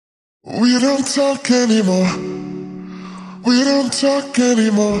We don't talk anymore. We don't talk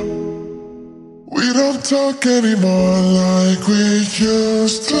anymore. We don't talk anymore like we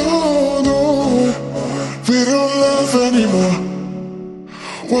used to do. We don't love anymore.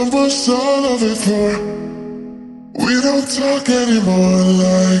 What was all of it for? We don't talk anymore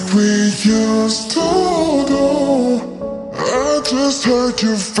like we used to do. I just heard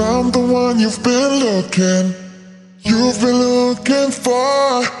you found the one you've been looking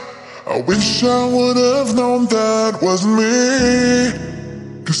for. I wish I would've known that was me.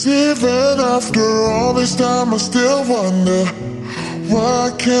 Cause even after all this time I still wonder why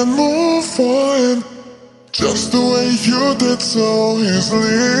I can't move on just the way you did so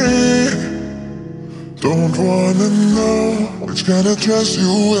easily. Don't wanna know which kind of dress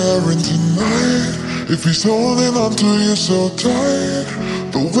you wearing tonight, if he's holding on to you so tight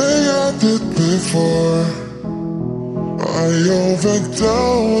the way I did before. I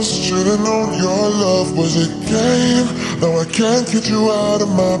overdosed, should've known your love was a game. Now I can't get you out of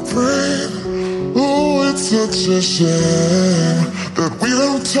my brain. Oh, it's such a shame that we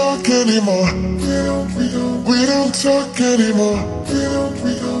don't talk anymore. We don't talk anymore.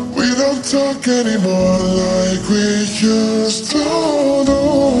 We don't talk anymore like we used to do.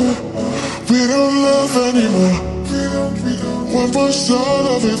 We don't love anymore. What was all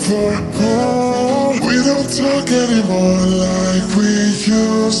of it for? Oh, we don't talk anymore like we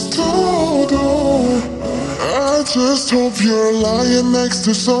used to do. I just hope you're lying next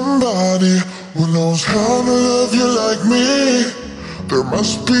to somebody who knows how to love you like me. There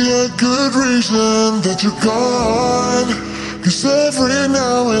must be a good reason that you're gone. Cause every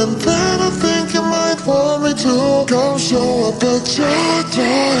now and then I think you might want me to come show up at your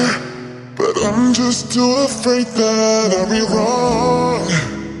door, but I'm just too afraid that I'll be wrong.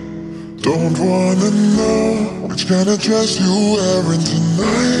 Don't wanna know which kind of dress you wearing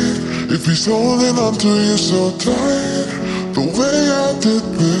tonight, if he's holding on to you so tight the way I did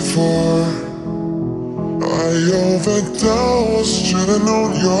before. I overdosed, should've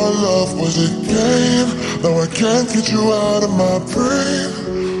known your love was a game. Now I can't get you out of my brain.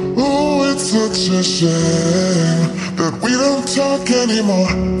 Oh, it's such a shame that we don't talk anymore.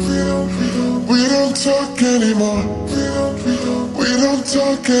 We don't talk anymore. We don't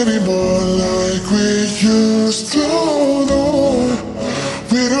talk anymore like we used to do.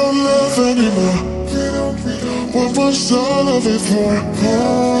 We don't love anymore. What was all of it for?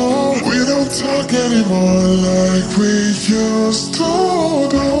 Oh, we don't talk anymore like we used to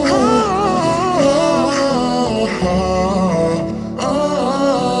do.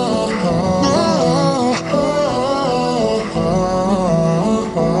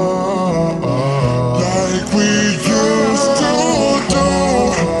 Like we used to do.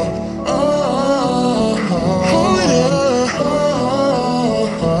 Oh yeah.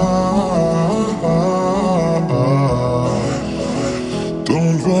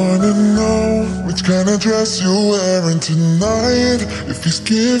 Don't wanna know which kind of dress you're wearing tonight, if he's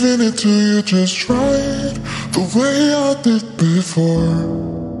giving it to you just right the way I did before.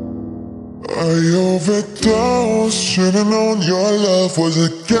 I overdosed, should've known your love was a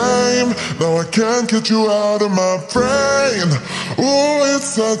game. Now I can't get you out of my brain. Oh, it's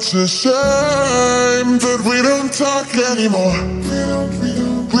such a shame that we don't talk anymore.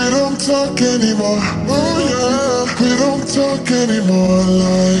 We don't talk anymore. Oh yeah, we don't talk anymore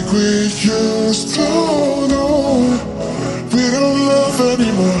like we used to do. We don't love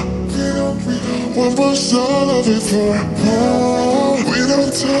anymore. What was all of it for? Oh, we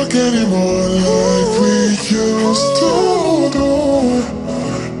don't talk anymore like we used to do.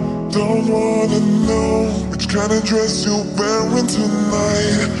 Don't wanna know which kind of dress you're wearing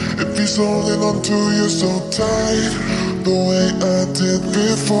tonight, if he's holding on to you so tight the way I did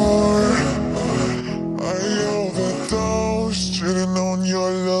before. I overdosed, should've known your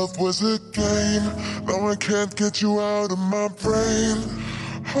love was a game. Now I can't get you out of my brain.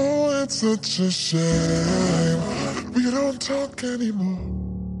 Oh, it's such a shame that we don't talk anymore.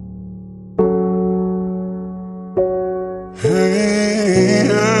 Hey,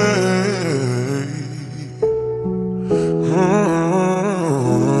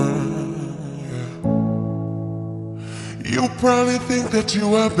 you probably think that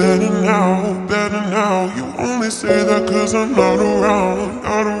you are better now, better now. You only say that cause I'm not around,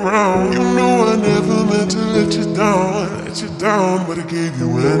 not around. You know I never meant to let you down, but I gave you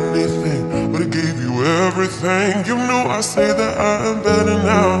anything, but I gave you everything. You know I say that I am better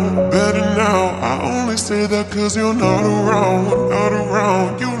now, better now. I only say that cause you're not around, not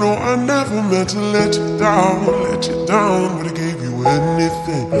around. You know I never meant to let you down, but I gave you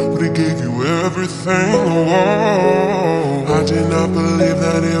anything, but I gave you everything. Oh, I did not believe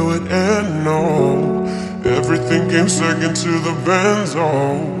that it would end. came second to the Benzo.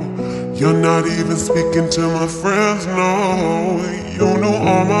 You're not even speaking to my friends, no. You knew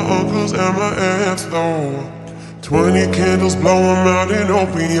all my uncles and my aunts, though. 20 candles, blow them out and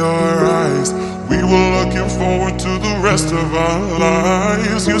open your eyes. We were looking forward to the rest of our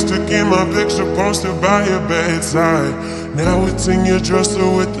lives. Used to keep my picture posted by your bedside. Now it's in your dresser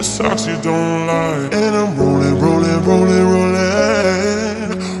with the socks you don't like. And I'm rolling, rolling, rolling,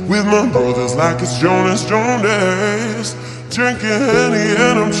 rolling with my brothers like it's Jonas Jonas. Drinking Henny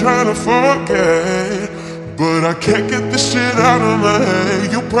and I'm trying to forget, but I can't get this shit out of my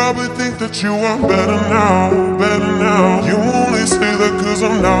head. You probably think that you are better now, better now. You only say that cause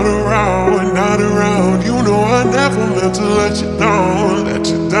I'm not around, not around. You know I never meant to let you down, let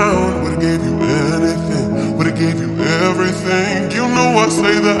you down. Would've gave you anything, would've gave you everything. You know I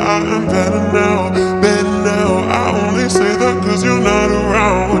say that I am better now, better now. I only say that cause you're not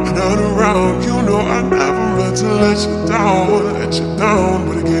around, not around. You know I never meant to let you down, let you down.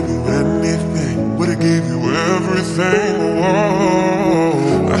 Would've gave you anything, would've gave you everything.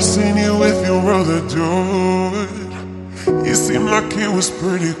 Whoa, I seen you with your brother, dude. You seemed like it was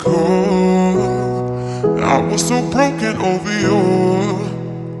pretty cool. I was so broken over you.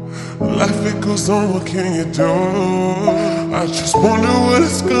 Life it goes on, what can you do? I just wonder what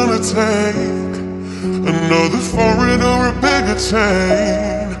it's gonna take. Another foreign or a bigger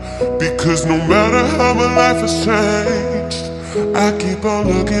chain. Because no matter how my life has changed, I keep on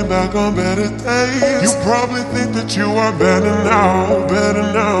looking back on better days. You probably think that you are better now, better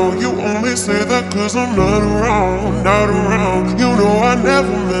now. You only say that cause I'm not around, not around. You know I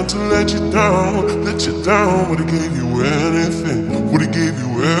never meant to let you down, let you down. Would've gave you anything, would've gave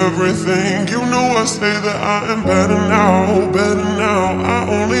you everything. You know I say that I am better now, better now. I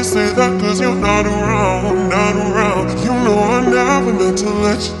only say that cause you're not around, not around. You know I never meant to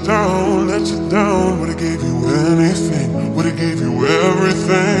let you down, let you down. Would've gave you anything, would've gave you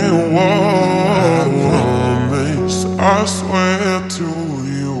everything. Whoa, I promise, I swear to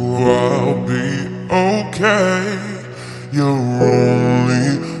you I'll be okay. You're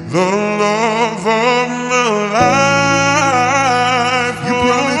only the love of my life. You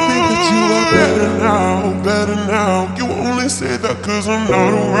probably think that you are better now, better now. You only say that cause I'm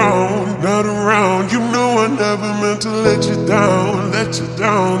not around, not around. You know I never meant to let you down, let you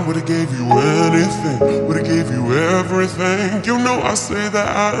down. Would've gave you anything, would've gave you everything. You know I say that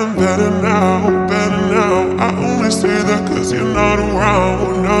I am better now, better now. I only say that cause you're not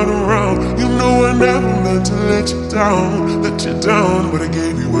around, not around. You know I never meant to let you down, let you down. Would've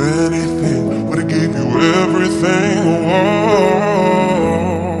gave you anything, would've gave you everything. Whoa.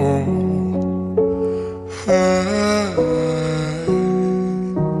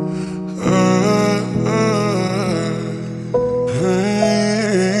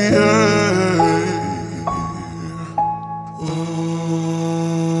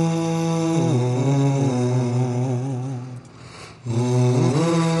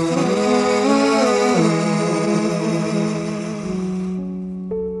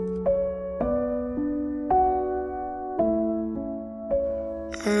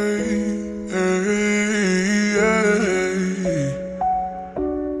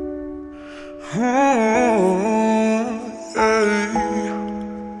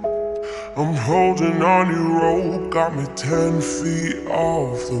 I'm holding on your rope, got me 10 feet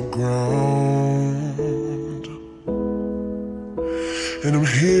off the ground. And I'm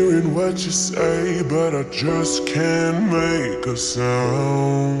hearing what you say, but I just can't make a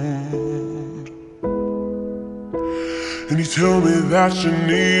sound. And you tell me that you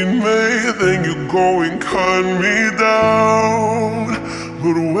need me, then you go and cut me down.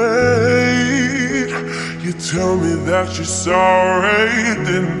 But wait, you tell me that you're sorry,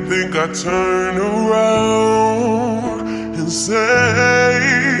 didn't think I'd turn around and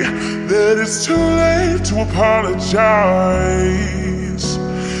say that it's too late to apologize.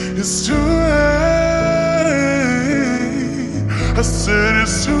 It's too late. I said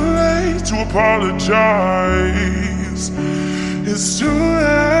it's too late to apologize. It's too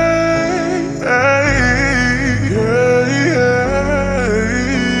late.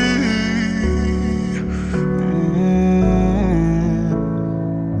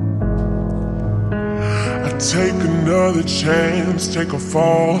 I take another chance, take a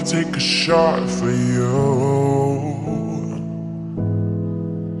fall, take a shot for you.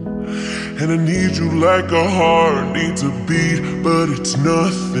 And I need you like a heart needs a beat, but it's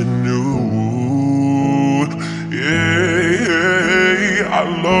nothing new. Yeah, I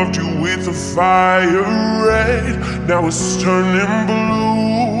loved you with a fire red, now it's turning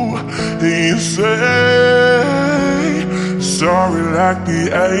blue. And you say sorry like the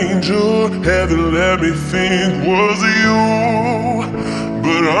angel heaven let me think was you.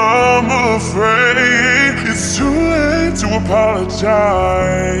 But I'm afraid it's too late to apologize.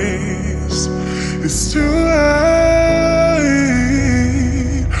 It's too late.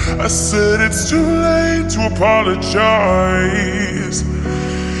 I said it's too late to apologize.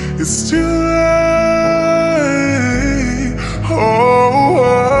 It's too late. Oh,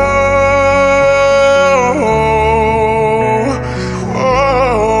 oh, oh, oh,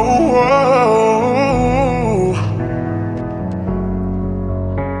 oh.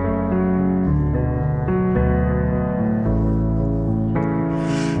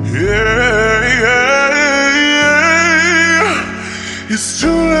 Yeah, yeah, yeah. It's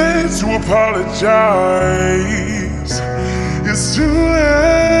too late to apologize. It's too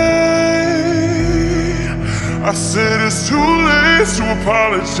late. I said it's too late to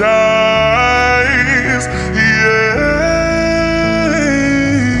apologize. Yeah.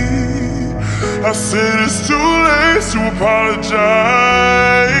 I said it's too late to apologize.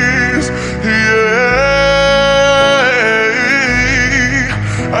 Yeah.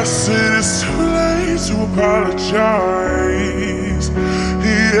 I said it's too late to apologize.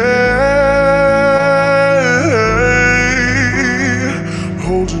 Yeah.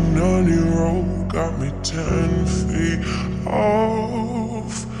 Holding on your rope got me 10 feet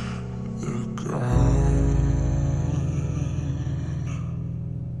off the ground.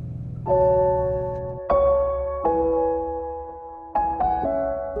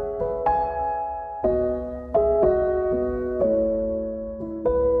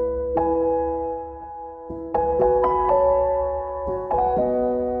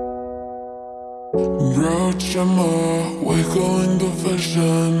 Roachama, wiggling the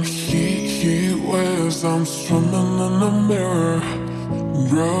vision. Heat waves, I'm swimming in the mirror.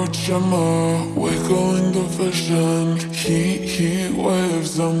 Roachama, wiggling the vision. Heat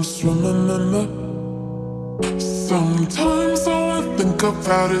waves, I'm swimming in the. Sometimes all I think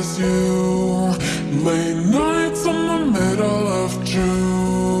about is you. Late nights in the middle of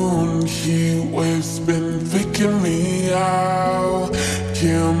June. Heat waves been faking me out.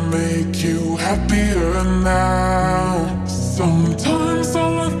 Can't make you happier now. Sometimes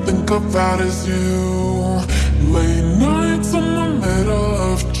all I think about is you. Late nights in the middle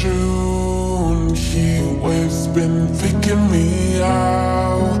of June. Heat waves been faking me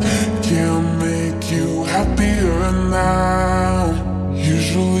out. Can't make you happier now.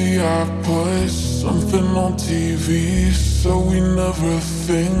 Usually I put something on TV, so we never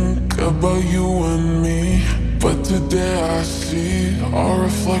think about you and me. But today I see our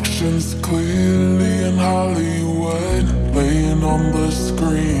reflections clearly in Hollywood, laying on the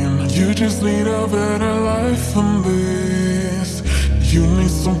screen. You just need a better life than this. You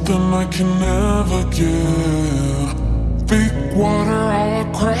need something I can never give. Big water all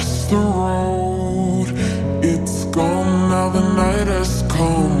across the road. It's gone now, the night has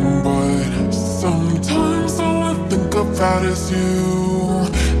come. But sometimes all I think about is you.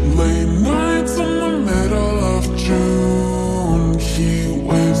 Late nights in the middle of June. Heat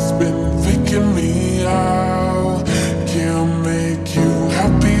waves been faking me out. Can't make you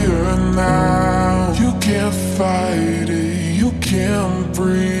happier now. You can't fight it, you can't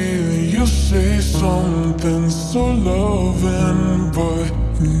breathe. You say something so loving, but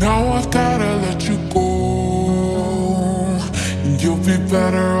now I've gotta let you go. You'll be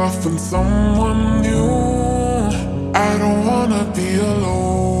better off than someone new. I don't wanna be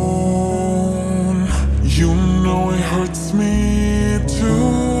alone. You know it hurts me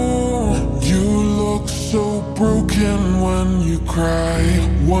too. You look so broken when you cry.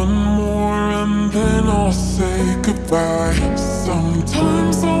 One more and then I'll say goodbye.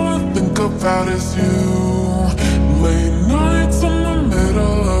 Sometimes all I think about is you. Late nights in the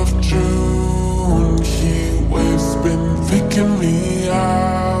middle of June. Heat waves been faking me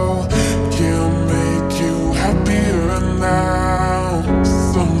out. Can't make you happier now.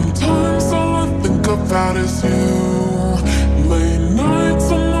 Sometimes all I think about is you. Late nights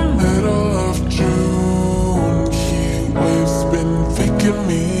in the middle of June. Heat waves been faking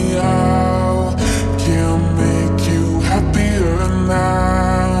me out. Can't make you happier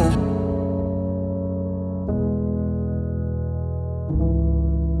now.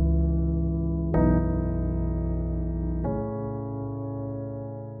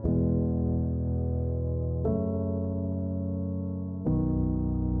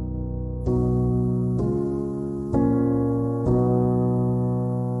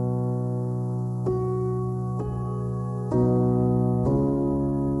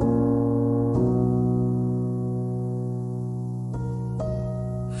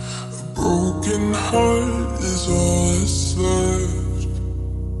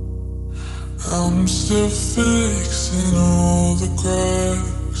 I'm still fixing all the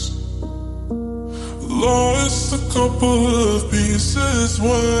cracks. Lost a couple of pieces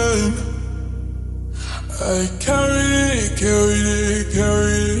when I carried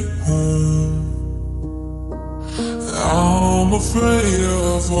it home. I'm afraid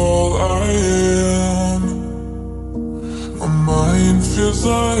of all I am. My mind feels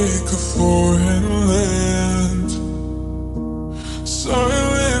like a foreign land.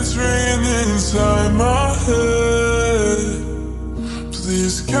 Silence ringing inside my head.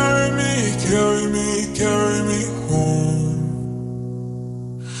 Please carry me home.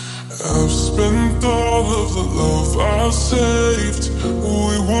 I've spent all of the love I saved.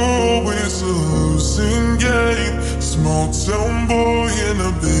 We were always a losing game. Small town boy in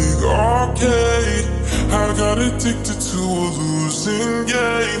a big arcade. I got addicted to a losing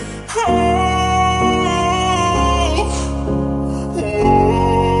game.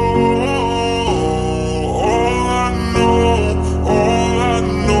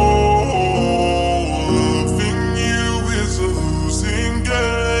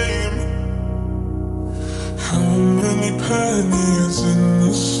 Pennies in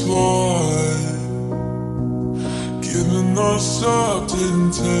the slot. Giving us up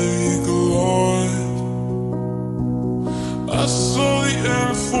didn't take a lot. I saw the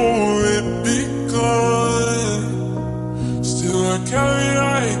end for it begun. Still I carried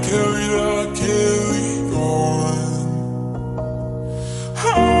on.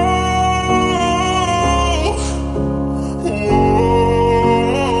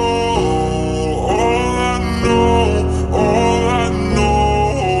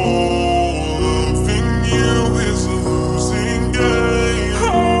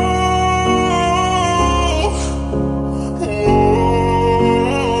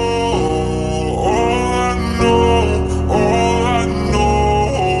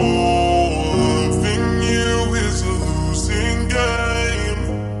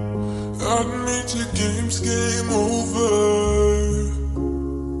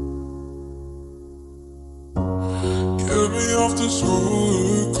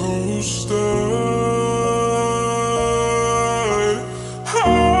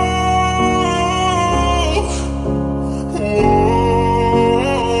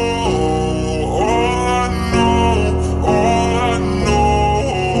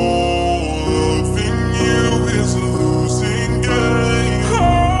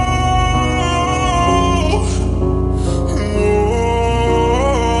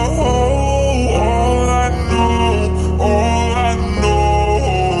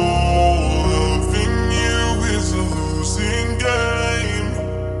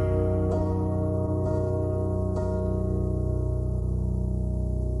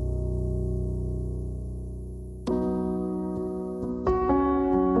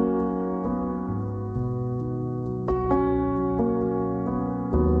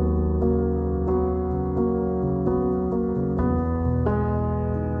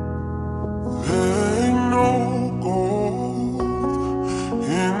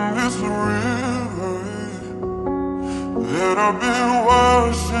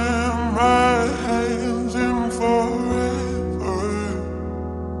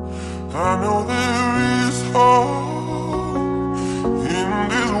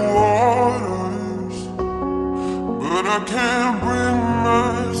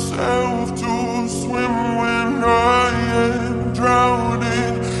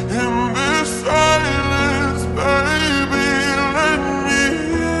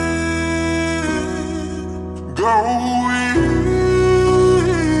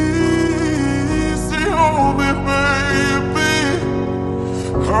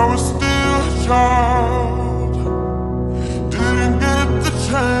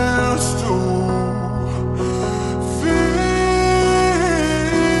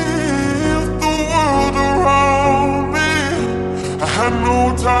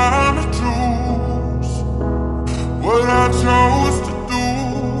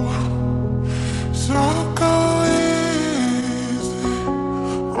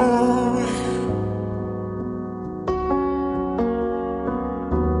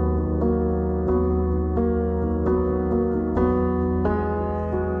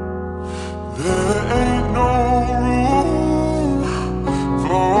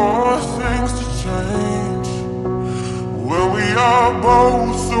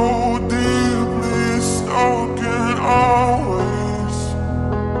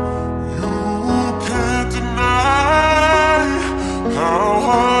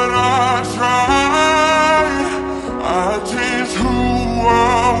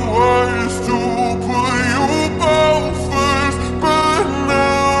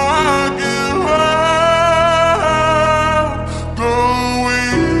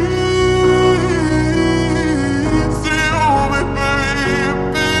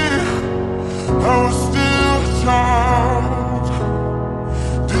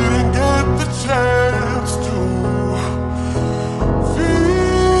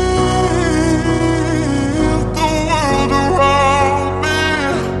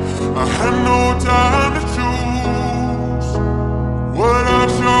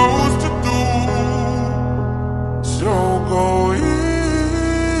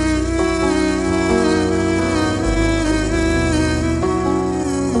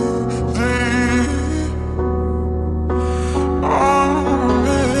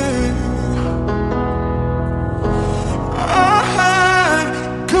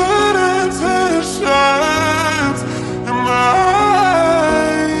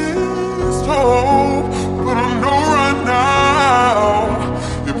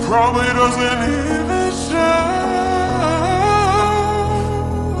 probably doesn't even show.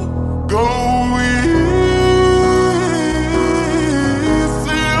 Go easy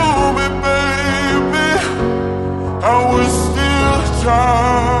on me, baby. I was still a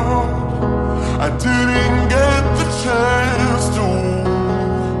child. I didn't get the chance to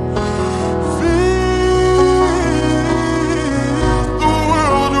feel the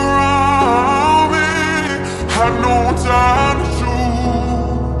world around me. Had no time to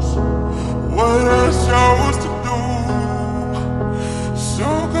choose what I chose to do. So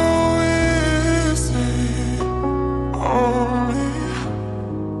go easy on me.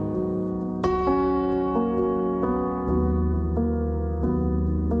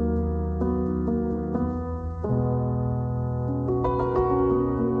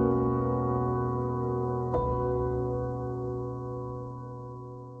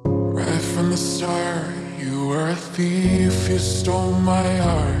 Right from the start, you were a thief, you stole my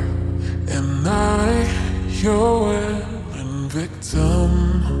heart. And I, your willing victim.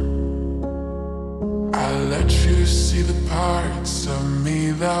 I let you see the parts of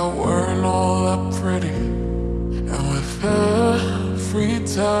me that weren't all that pretty. And with every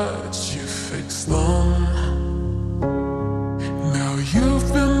touch, you fixed them. Now you've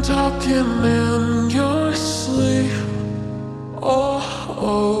been talking in your sleep.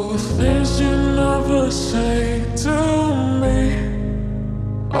 Oh, things you never say to me.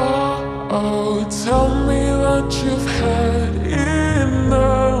 Oh, tell me that you've had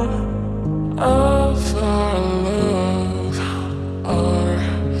enough of our love, our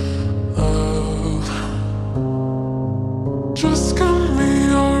love. Just give me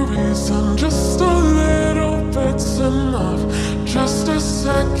a reason, just a little bit's enough. Just a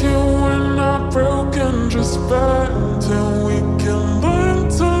second, we're not broken, just bad until we can learn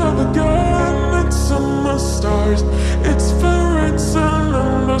to love again. It's in the stars, it's been written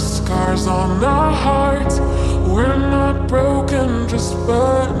in the scars on our hearts. We're not broken, just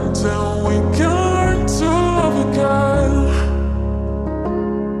bad until we can learn to love again.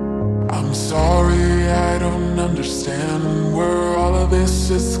 I'm sorry, I don't understand where all of this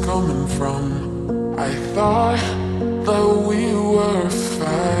is coming from. I thought that we were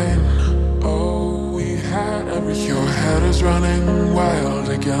fine. Oh, we had everything. Your head is running wild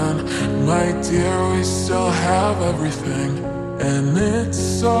again. My dear, we still have everything. And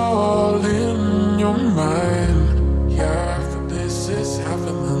it's all in your mind. Yeah, but this is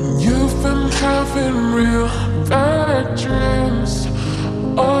happening. You've been having real bad dreams.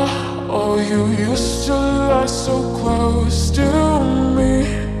 Oh, you used to lie so close to me.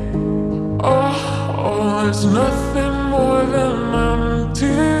 Oh, there's nothing more than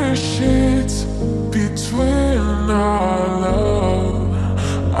empty sheets between our love,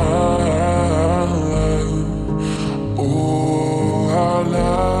 our love. Oh, our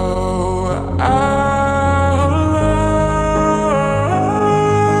love, our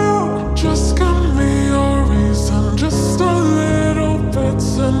love. Just give me a reason, just a little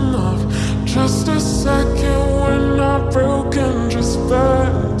bit's enough. Just a second, we're not broken, just bad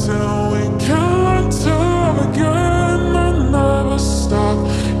until we can learn to love again and never stop.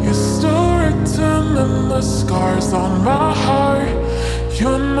 You're still written in the scars on my heart.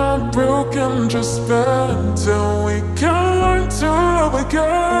 You're not broken, just bad until we can learn to love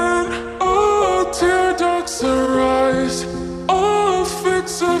again. Oh, tear ducts arise, oh,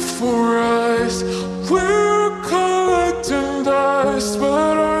 fix it for us. We're collecting dust,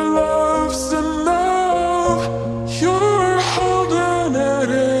 but our love's enough. You're holding it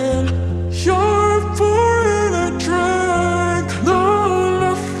in, you're pouring a drink. No,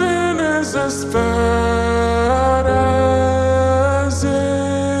 nothing is as bad as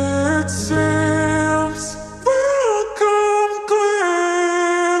it seems. We'll come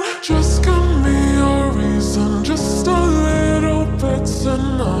clean. Just give me a reason, just a little bit's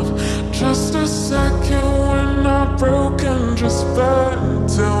enough. Just a second, we're not broken, just bad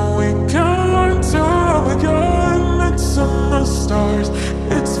until we can learn to love again. It's in the stars,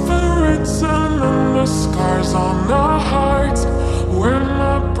 it's been written in the scars on our hearts. We're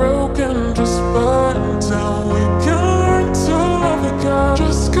not broken, just bad until we can learn to love again.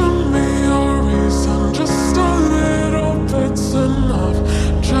 Just give me a reason, just a little bit's enough.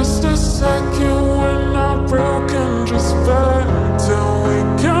 Just a second, we're not broken, just bad until we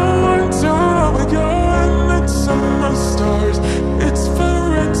can learn to love again. It's in the stars, it's been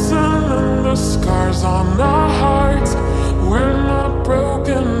written in the scars on our hearts. We're not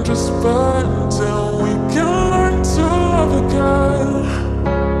broken, just bad until we can learn to love again.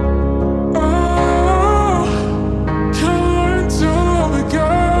 Oh, can learn to love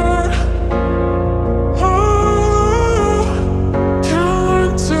again. Oh, can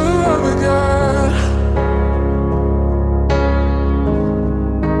learn to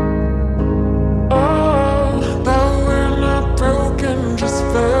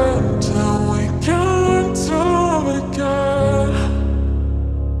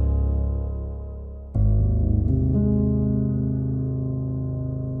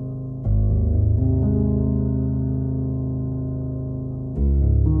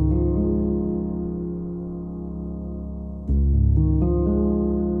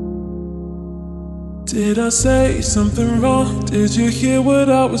Did I say something wrong? Did you hear what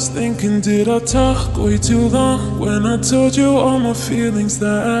I was thinking? Did I talk way too long when I told you all my feelings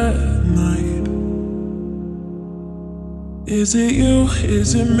that night? Is it you?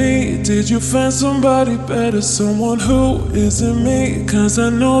 Is it me? Did you find somebody better? Someone who isn't me? 'Cause I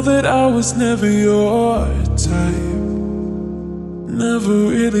know that I was never your type. Never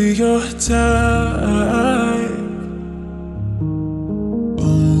really your type.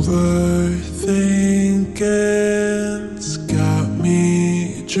 Overthinking's got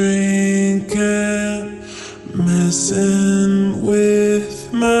me drinking, messing with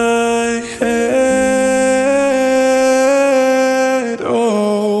my head.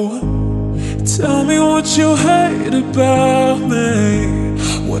 Oh, tell me what you hate about me.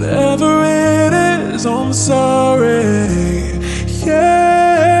 Whatever it is, I'm sorry.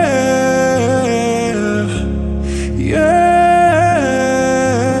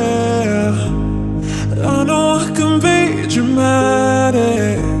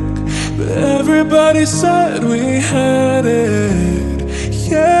 Everybody said we had it,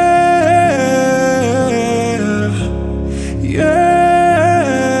 yeah.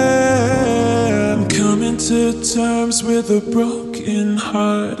 I'm coming to terms with a broken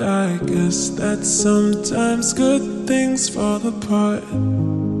heart. I guess that sometimes good things fall apart.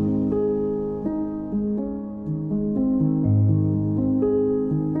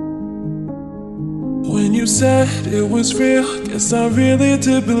 When you said it was real, guess I really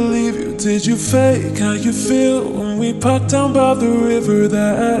did believe you. Did you fake how you feel when we parked down by the river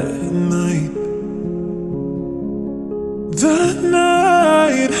that night?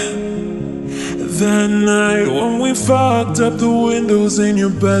 That night when we fogged up the windows in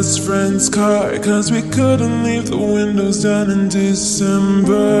your best friend's car, 'cause we couldn't leave the windows down in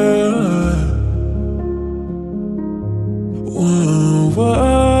December. Whoa,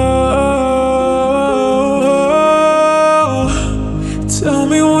 whoa. Tell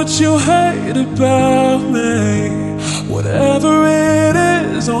me what you hate about me. Whatever it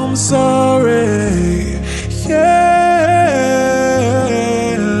is, I'm sorry. Yeah.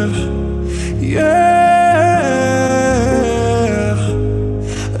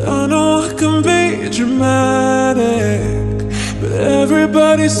 I know I can be dramatic, but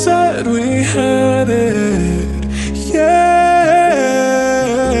everybody said we had it.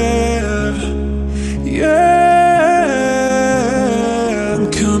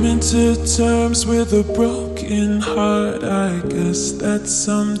 To terms with a broken heart. I guess that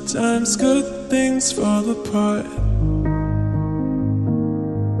sometimes good things fall apart.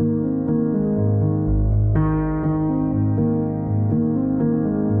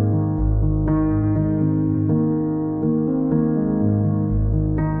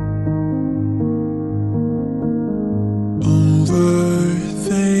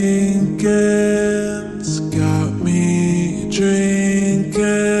 Overthinking's got me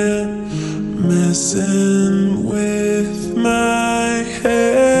drinking, messing with my head.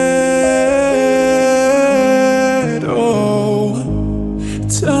 Oh,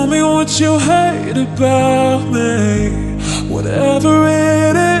 tell me what you hate about me. Whatever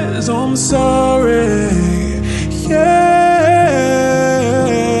it is, I'm sorry. Yeah.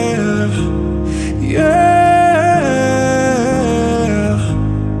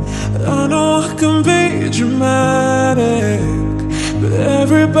 I know I can be dramatic, but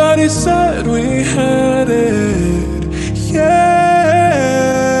everybody said we had it, yeah.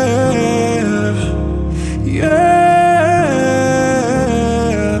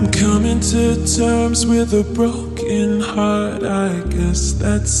 I'm coming to terms with a broken heart. I guess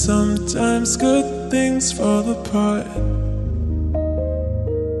that sometimes good things fall apart.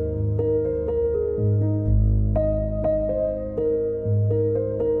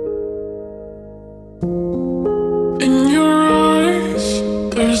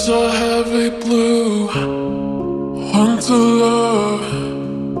 There's a heavy blue, one to love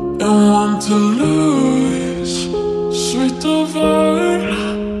and one to lose. Sweet divine,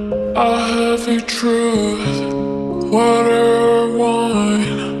 a heavy truth. Water or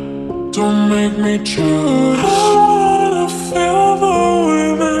wine, don't make me choose. I wanna feel the way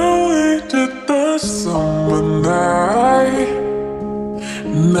that we did that summer night.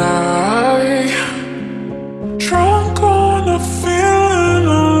 Drunk on a feeling,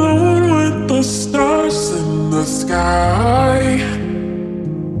 alone with the stars in the sky.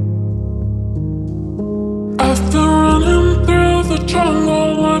 I've been running through the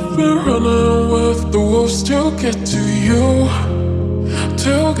jungle, I've been running with the wolves to get to you,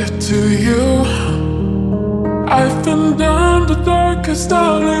 to get to you. I've been down the darkest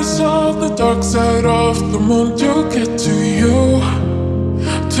alleys of the dark side of the moon to get to you,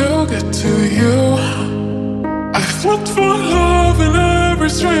 to get to you. I looked for love in every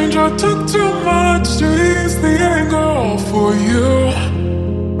stranger. I took too much to ease the anger. All for you,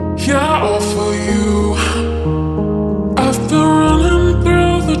 yeah, all for you. I've been running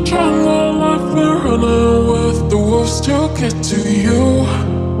through the jungle. I've been running with the wolves to get to you.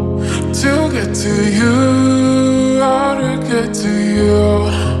 To get to you, how to get to you.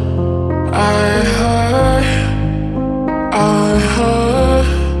 I heard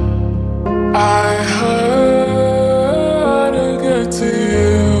to get to you.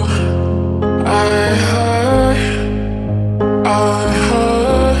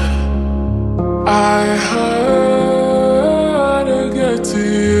 I heard to get to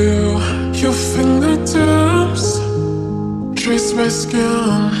you. Your fingertips trace my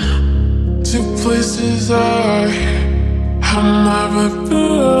skin to places I have never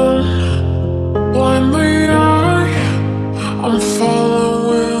been. Blind the eye, I'm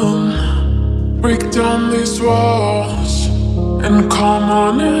following. Break down these walls and come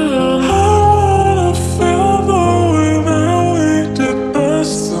on in. I wanna feel the way that we did this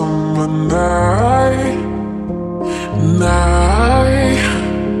summer night.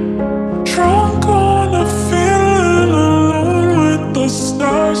 Drunk on a feeling, alone with the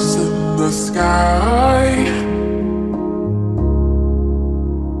stars in the sky.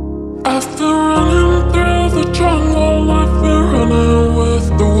 I've been running through the jungle. I've been running with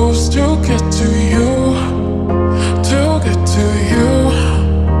the wolves to get to you. To get to you.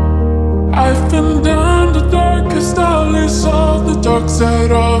 I've been down the darkest alleys of the dark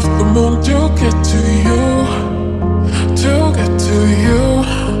side of the moon to get to you. To get to you.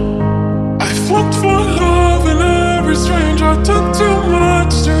 I've looked for love in every stranger. I took too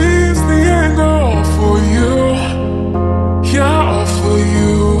much to ease the anger. All for you, yeah, all for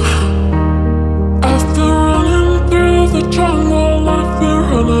you. I've been running through the jungle. I've been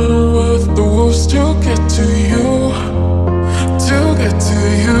running with the wolves to get to you. To get to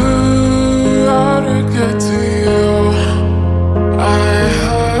you, how to get to you. I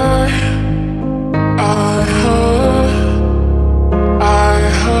heard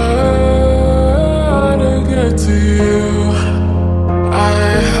to get to you. I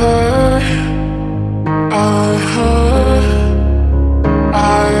heard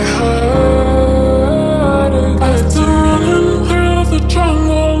I've been running through the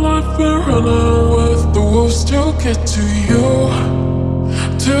jungle. I've been running with the wolves to get to you.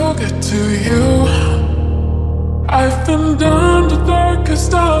 To get to you. I've been down the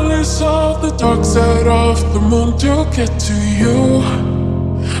darkest alleys of the dark side of the moon to get to you.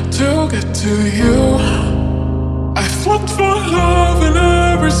 To get to you. I've looked for love in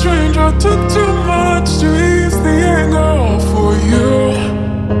every stranger. I took too much to ease the anger. All for you,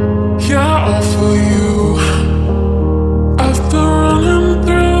 yeah, all for you. I've been running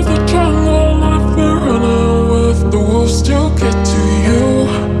through the jungle. I've been running with the wolves to get to you.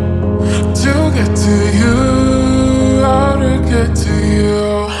 To get to you, how to get to you.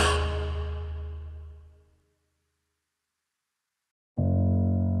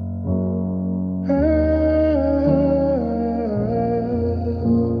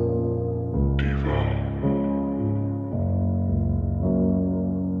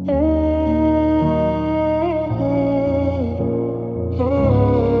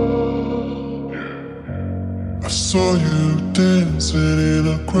 Saw you dancing in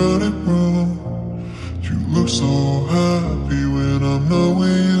a crowded room. You look so happy when I'm not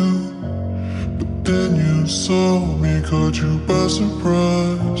with you. But then you saw me, caught you by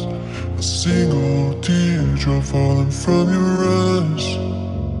surprise. A single teardrop falling from your eyes.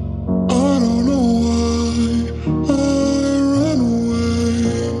 I don't know why I ran away.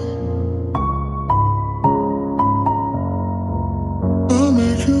 I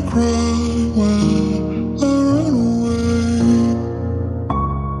make you cry when I run away.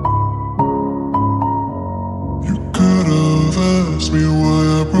 You could have asked me why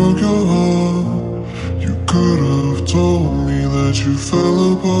I broke your heart. You could have told me that you fell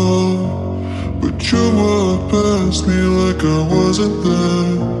apart. But you walked past me like I wasn't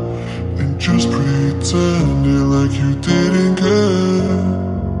there, and just pretended like you didn't care.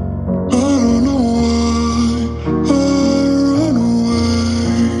 I don't know why I ran away.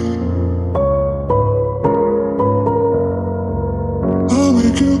 I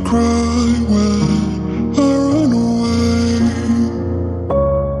make you cry when I run away.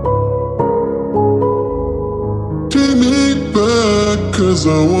 Take me back, 'cause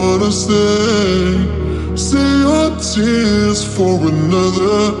I wanna stay. Say your tears for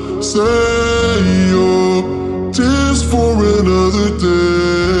another. Say your tears for another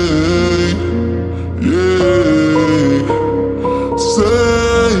day. Yeah.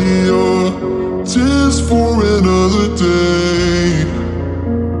 Say for another day.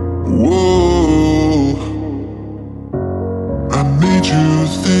 Whoa, I made you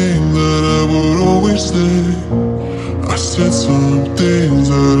think that I would always stay. I said some things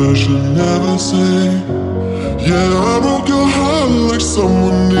that I should never say. Yeah, I broke your heart like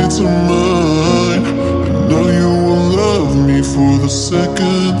someone did to mine. And now you will love me for the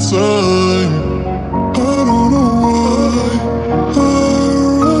second time. I don't know why I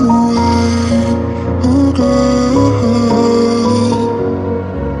run away, oh girl.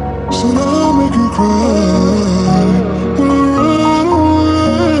 So now I'll make you cry when I run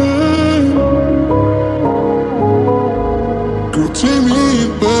away. Girl, take me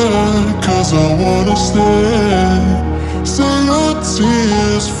back, 'cause I wanna stay. Say your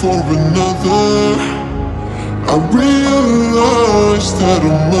tears for another. I realized that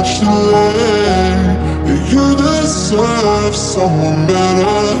I'm much too late. That you deserve someone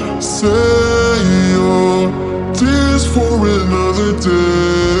better. Say your tears for another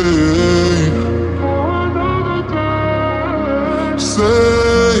day.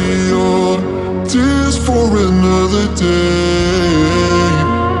 Say your tears for another day.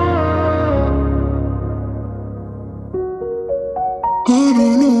 I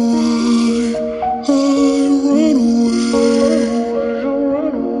don't know why I run away.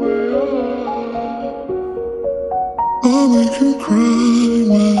 I'll make you cry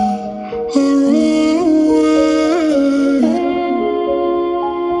when I run away.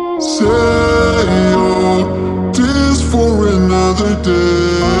 Say your tears for another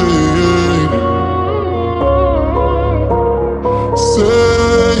day.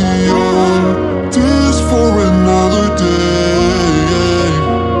 Say your tears for another day.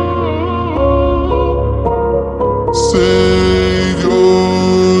 Save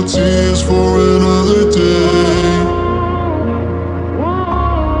your tears for another day.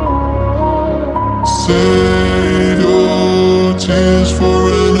 Save your tears for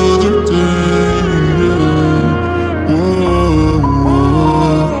another day. Whoa,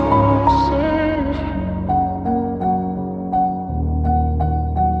 whoa.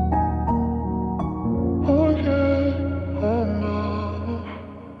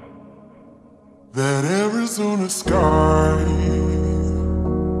 That Arizona sky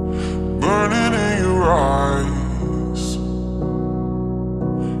burning in your eyes.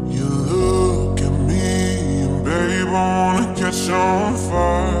 You look at me and babe, I wanna catch on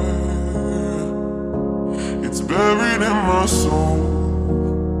fire. It's buried in my soul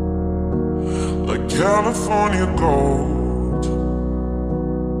like California gold.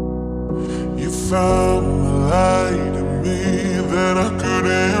 You found the light in me that I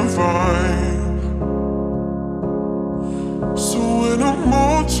couldn't find. So when I'm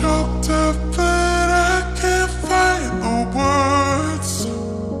all choked up and I can't find the words,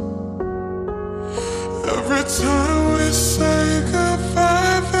 every time we say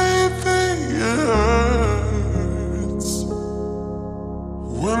goodbye, baby, it hurts.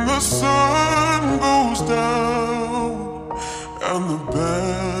 When the sun goes down and the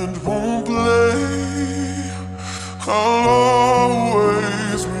band won't play, I'll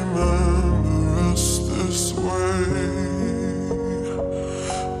always remember us this way.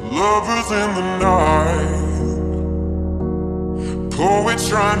 Lovers in the night, poet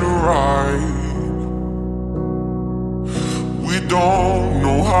trying to write. We don't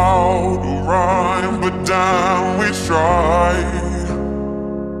know how to rhyme, but damn, we tried.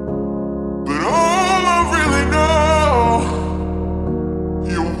 But all I really know,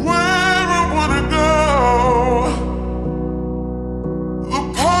 you're where I wanna go. The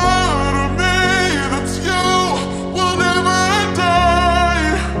part of me that's you will never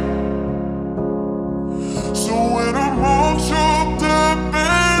die. So when I'm all choked up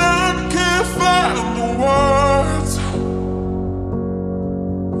and I can't find the words,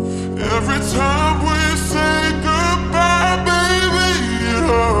 every time we say goodbye, baby,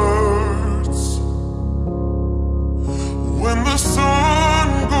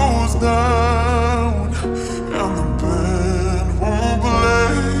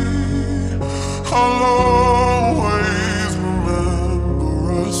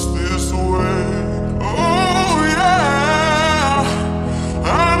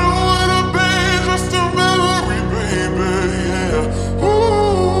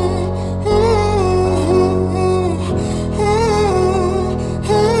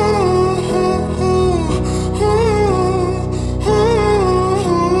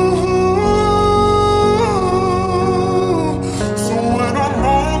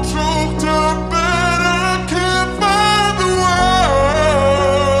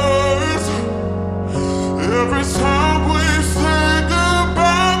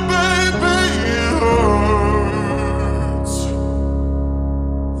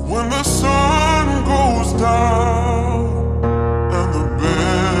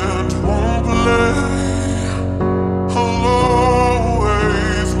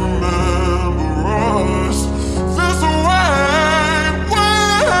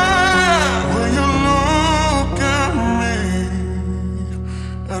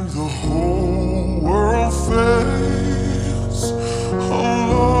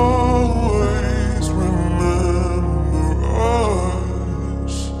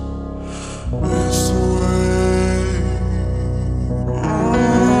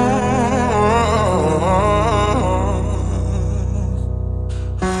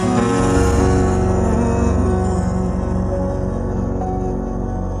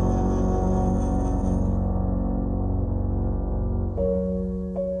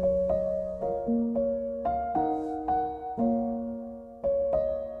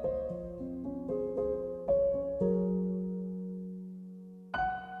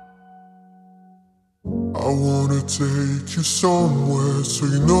 I wanna take you somewhere so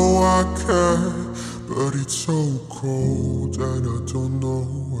you know I care, but it's so cold and I don't know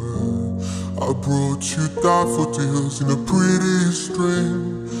where. I brought you daffodils in a pretty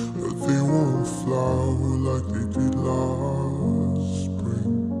string, but they won't flower like they did last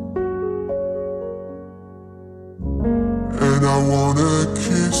spring. And I wanna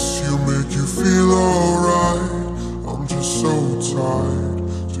kiss you, make you feel alright. I'm just so tired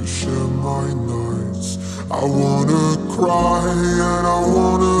to share my nights. I wanna cry and I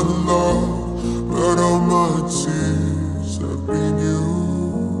wanna love, but all my tears have been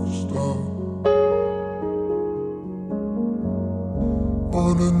used up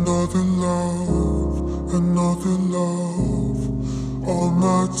on another love, another love. All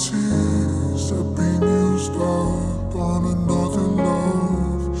my tears have been used up on another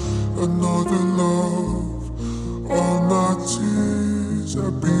love, another love. All my tears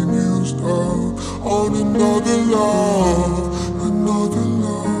have been used up on another love, another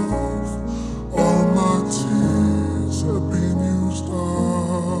love. All my tears have been used up.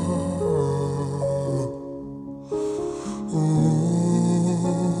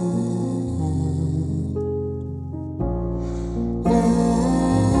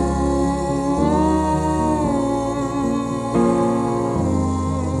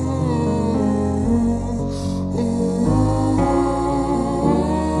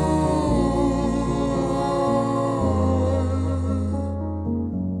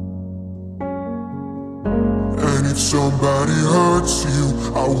 If somebody hurts you,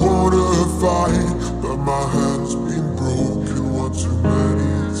 I wanna fight, but my hand's been broken one too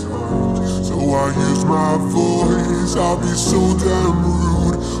many times. So I use my voice, I'll be so damn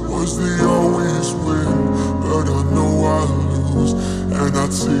rude. Was they always win, but I know I lose. And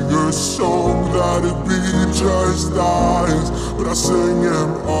I'd sing a song that'd be just ours, but I sang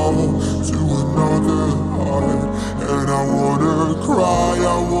them all to another heart. And I wanna cry,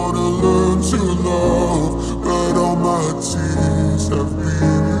 I wanna learn to love, but all my tears have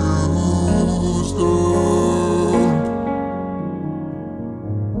been used up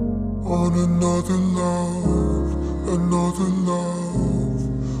on another love, another love.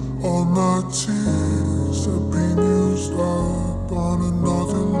 All my tears have been used up on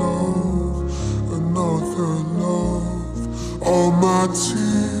another love, another love. All my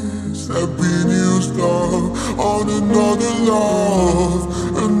tears have been used up on another love,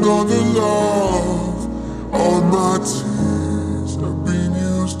 another love. All my tears have been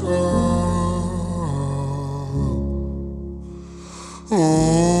used up.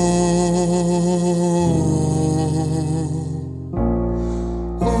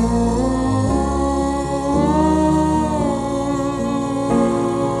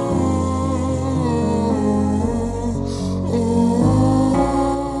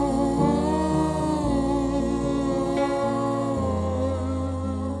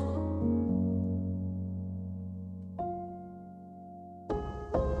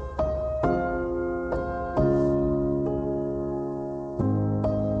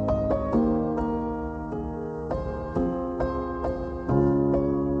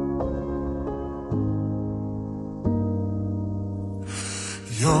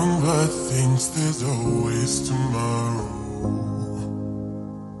 Young blood thinks there's always tomorrow.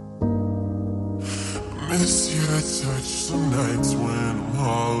 I miss your touch some nights when I'm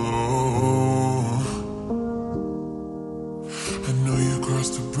hollow. I know you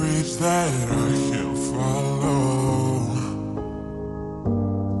crossed a bridge that I can't follow.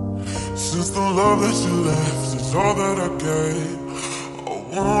 Since the love that you left is all that I get,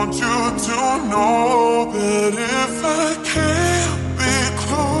 I want you to know that if I can't be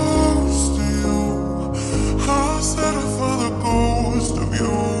close to you, I'll settle for the ghost of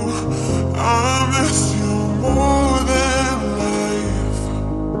you. I miss you more than life.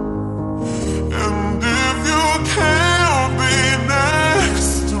 And if you can't be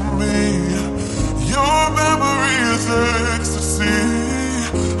next to me, your memory is ecstasy.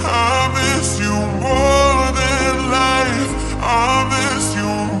 I miss you more than life. I miss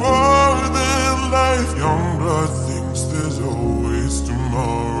you more than life. Young blood thinks there's always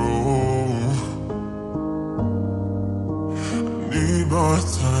tomorrow. I need more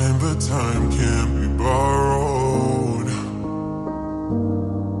time, but time can't be borrowed.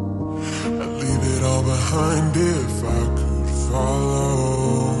 I'd leave it all behind if I could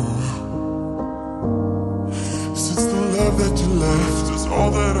follow.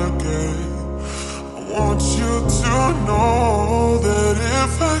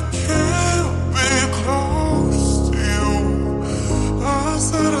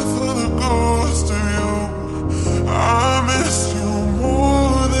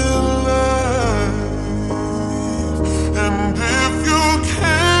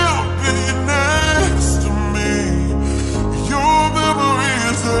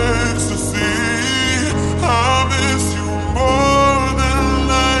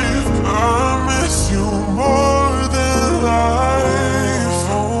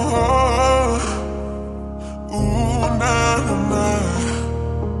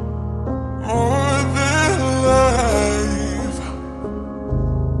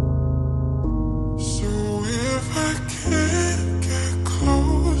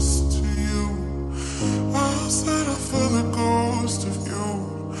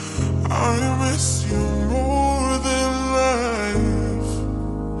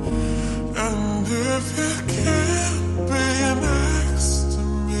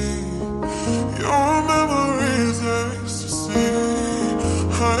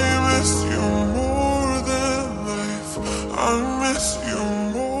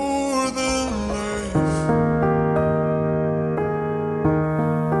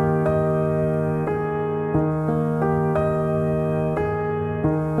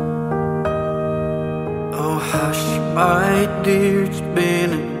 my dear, it's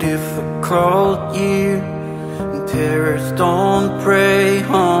been a difficult year. Terrorists don't prey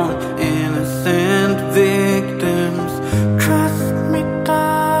on innocent victims. Trust me,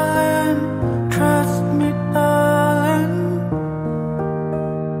 darling, trust me, darling.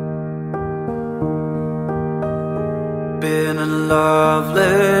 Been a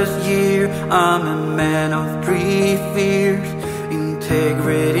loveless year, I'm a man of three fears: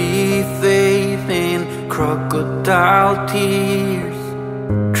 integrity, faith, and crocodile tears.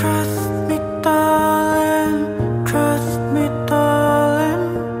 Trust me, darling, trust me, darling.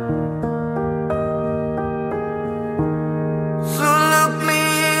 So look me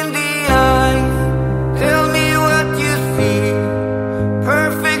in the eyes, tell me what you see.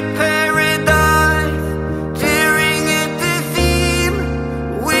 Perfect paradise, tearing at the seam.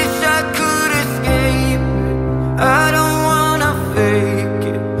 Wish I could escape it, I don't wanna fake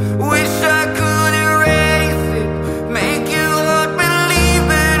it. Wish I could erase it, make you all believe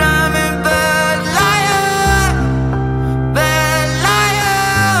it. I'm a bad liar, bad liar.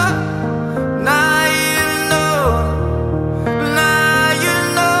 Now you know, now you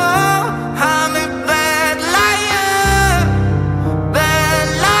know. I'm a bad liar, bad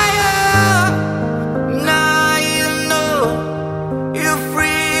liar. Now you know, you're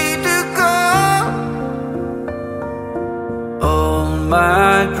free to go. All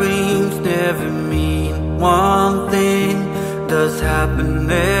my dreams never mean one thing. Does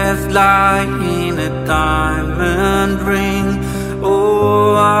happiness lie in a diamond ring?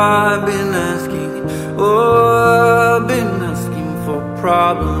 Oh, I've been asking, oh, I've been asking for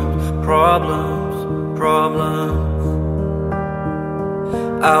problems, problems, problems.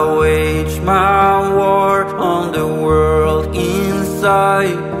 I wage my war on the world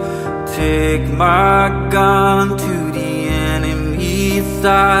inside. Take my gun to the enemy's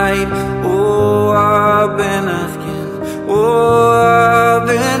side. Oh, I've been asking, oh, I've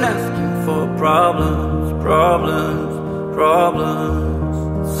been asking for problems, problems,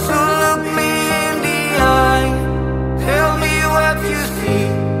 problems. So look me in the eye, tell me what you see.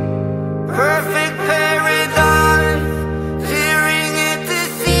 Perfect paradise, tearing at the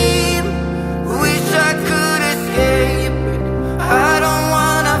seam. Wish I could escape it, I don't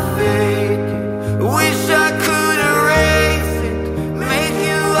wanna fake it. Wish I could erase it, make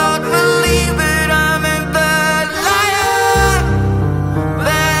you all believe it. I'm a bad liar,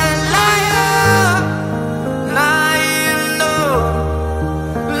 bad liar. Now you know,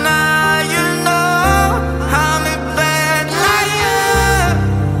 now you know. I'm a bad liar,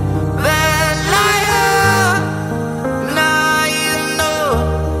 bad liar. Now you know,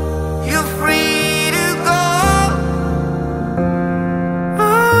 you're free to go. I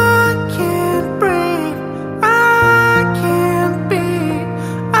can't breathe,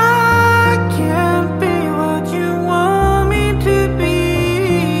 I can't be what you want me to be.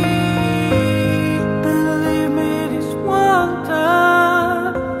 Believe me this one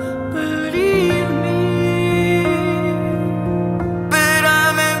time, believe me. But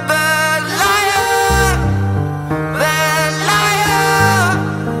I'm a bad liar, bad liar.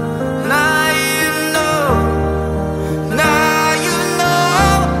 Now you know, now you know.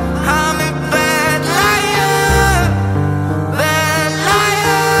 I'm a bad liar, bad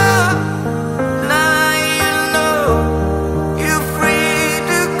liar. Now you know, you're free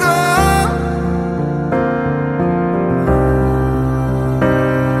to go.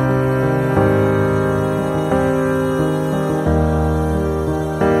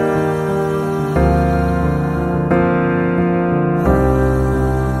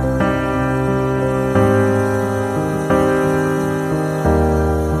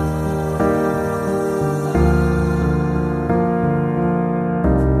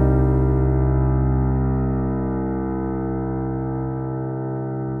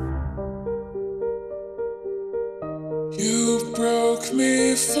 You broke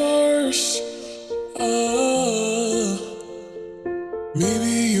me first.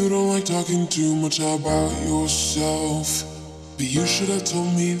 Maybe you don't like talking too much about yourself, but you should have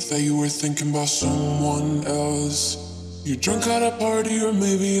told me that you were thinking about someone else. You're drunk at a party, or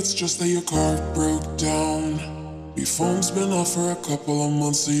maybe it's just that your car broke down. Your phone's been off for a couple of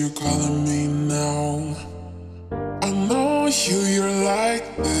months, so you're calling me now. I know you're like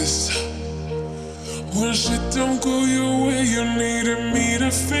this. When shit don't go your way, you needed me to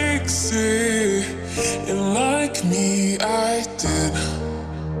fix it. And like me, I did.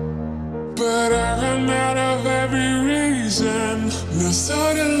 But I ran out of every reason. Now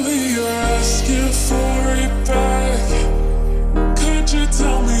suddenly you're asking for it back. Could you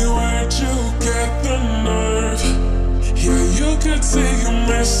tell me where'd you get the nerve? Yeah, you could say you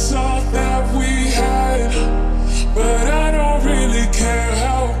miss all that we had, but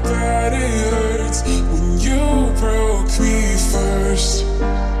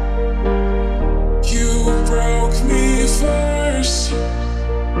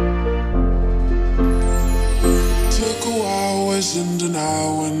was in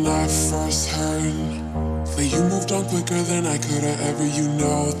denial when I first heard that you moved on quicker than I could have ever, you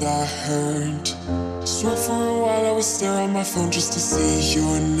know that hurt. Swear for a while I would stare at my phone just to see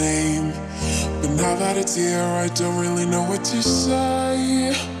your name, but now that it's here I don't really know what to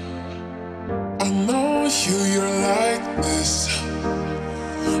say. I know you're like this.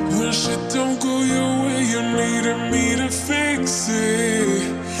 When shit don't go your way, you needed me to fix it.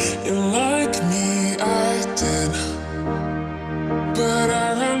 And like me, I did, but I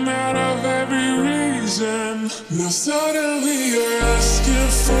ran out of every reason. Now suddenly you're asking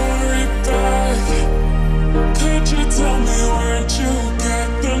for it back. Could you tell me where'd you get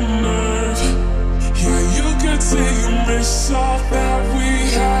the nerve? Yeah, you could say you miss all that we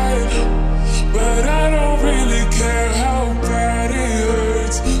had, but I don't really care how bad it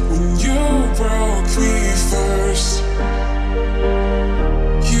hurts when you broke me first.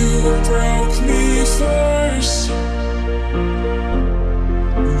 You broke me first.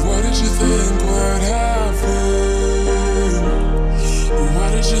 What did you think would happen? What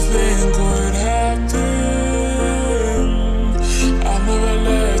did you think would happen? I never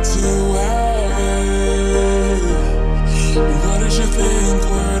let you have it. What did you think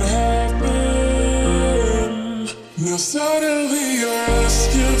would happen? Now suddenly you're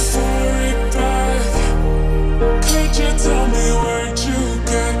asking for it back. Could you tell me where'd you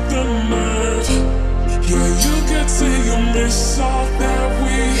get the nerve? Yeah, you could say you miss all that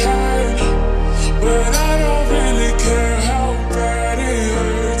we had, but I don't really care how bad it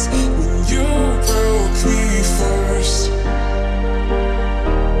hurts when you broke me first.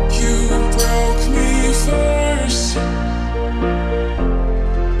 You broke me first.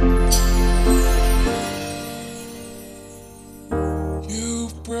 You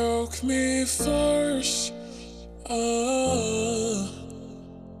broke me first.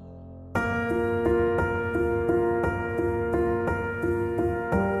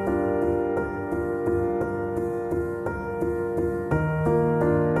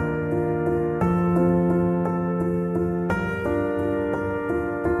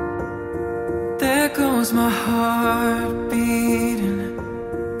 There goes my heart beating,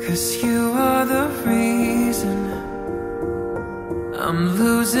 'cause you are the reason I'm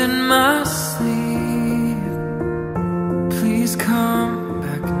losing my sleep. Please come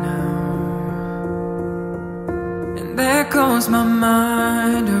back now. And there goes my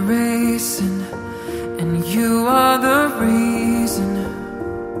mind erasing, and you are the reason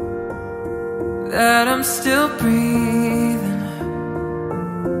that I'm still breathing.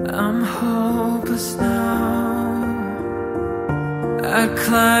 I'm hopeless now. I'd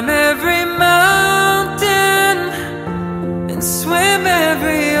climb every mountain and swim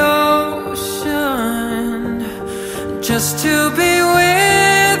every ocean just to be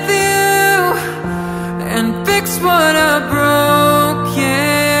with you and fix what I broken.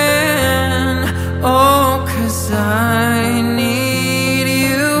 Oh, 'cause I need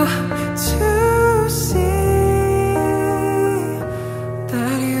you to see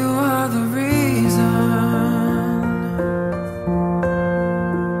that you are the reason.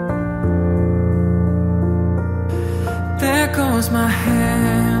 There goes my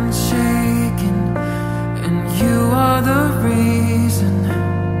hand shaking, and you are the reason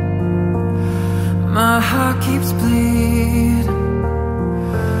my heart keeps bleeding.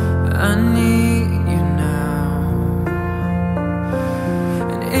 I need you now.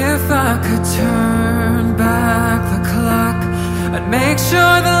 And if I could turn back the clock, I'd make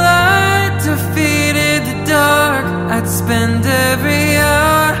sure the light defeated the dark. I'd spend every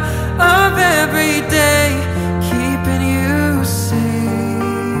hour of every day keeping you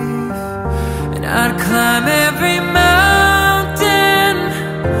safe. And I'd climb every mountain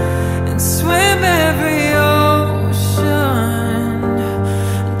and swim every ocean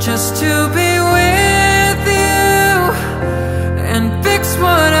just to be with you and fix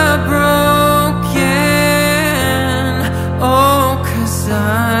what I broken. Oh, 'cause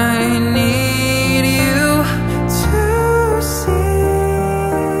I need you to see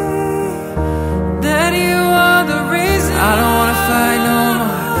that you are the reason. I don't wanna fight no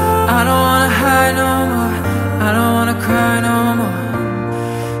more, I don't wanna hide no more, I don't wanna cry no more.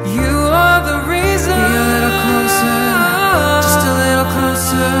 You are the reason. Be a little closer now, just a little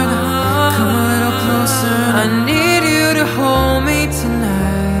closer now. Come a little closer. I need you to hold me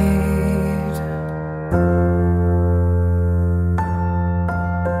tonight.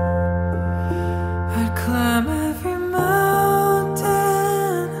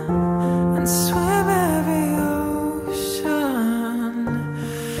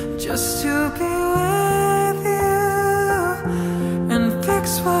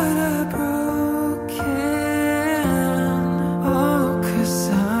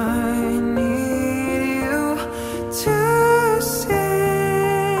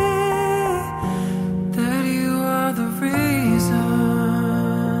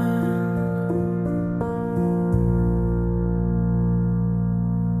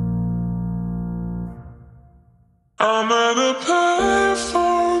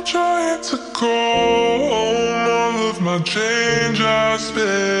 my change I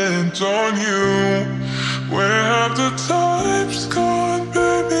spent on you? Where have the times gone,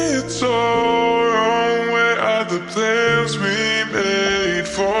 baby? It's all wrong. Where are the plans we made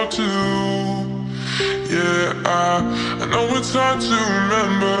for two? Yeah, I know it's hard to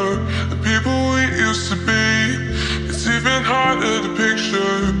remember the people we used to be. It's even harder to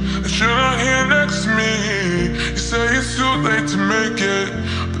picture that you're not here next to me. You say it's too late to make it,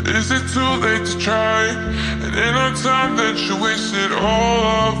 but is it too late to try? And in our time that you wasted, all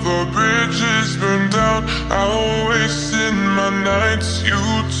of our bridges burned down. I wasted my nights, you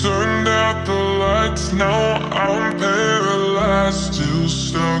turned out the lights. Now I'm paralyzed, still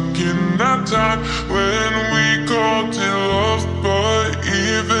stuck in that time when we called it love. But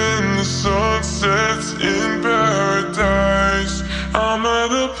even the sun sets in paradise. I'm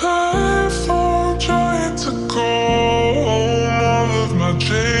at a payphone trying to call home all of my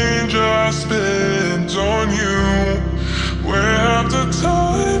change I spent on you. Where have the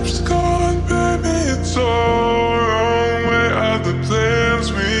times gone, baby? It's all wrong. Where are the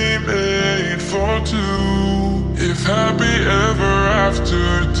plans we made for two? If happy ever after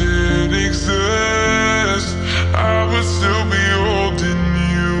did exist, I would still be holding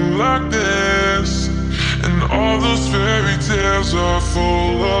you like this. And all those fairy tales are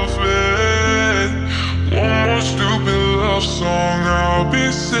full of it. One more stupid love song, I'll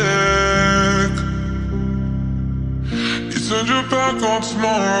be sick. You turned your back on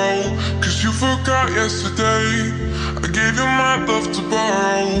tomorrow, cause you forgot yesterday. I gave you my love to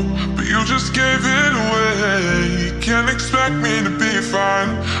borrow, but you just gave it away. You can't expect me to be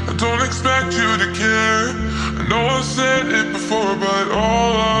fine, I don't expect you to care. I know I said it before, but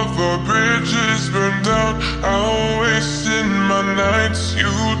all of our bridges burned down. I wasted my nights,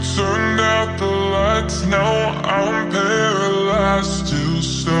 you turned out the lights. Now I'm paralyzed, still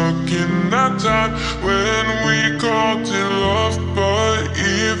stuck in that time when we called it love. But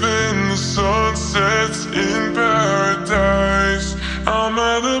even the sun sets in paradise. I'm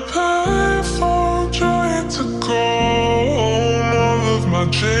at a payphone trying to call home all of my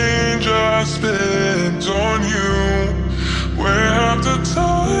change I spent on you. Where have the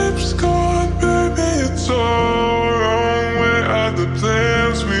times gone, baby? It's all wrong. Where are the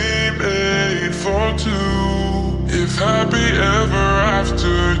plans we made for two? If happy ever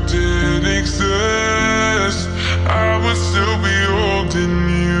after did exist, I would still be holding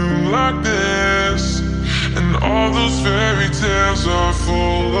you like this. And all those fairy tales are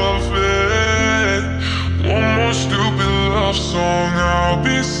full of it. One more stupid love song, I'll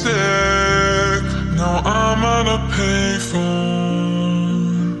be sick. Now I'm at a payphone.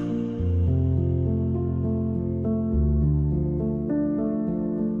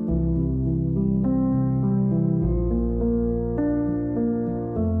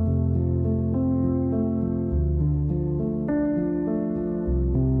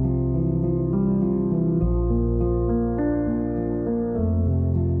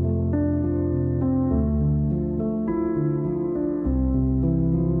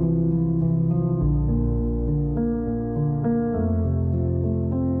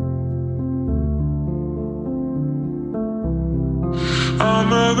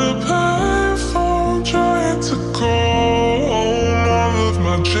 I'm at a payphone trying to call home all of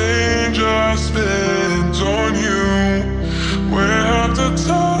my change I spent on you. Where have the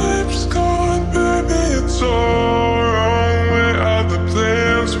times gone, baby? It's all wrong. Where are the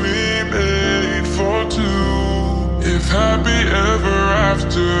plans we made for two? If happy ever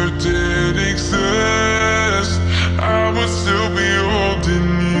after did exist, I would still be holding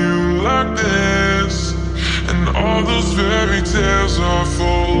you like this. And all those fairy tales are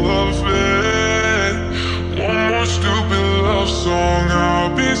full of it. One more stupid love song,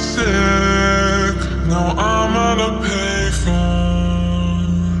 I'll be sick. Now I'm at a payphone.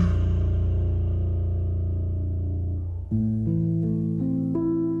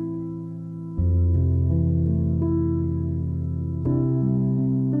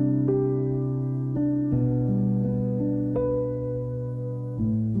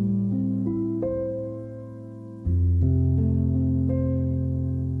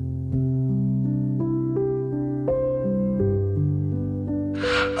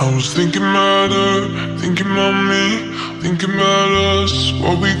 I was thinking about her, thinking about me, thinking about us,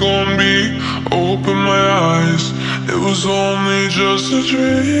 what we gon' be. Open my eyes, it was only just a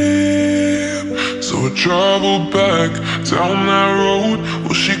dream. So I traveled back down that road.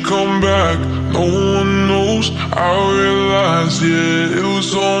 Will she come back? No one knows. I realized, yeah, it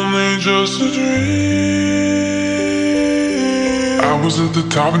was only just a dream. I was at the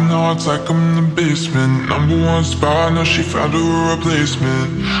top and now it's like I'm in the basement. #1 spot, now she found her replacement.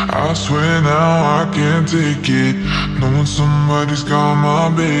 I swear now I can't take it, knowing somebody's got my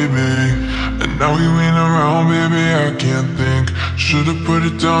baby. And now you ain't around, baby, I can't think. Should've put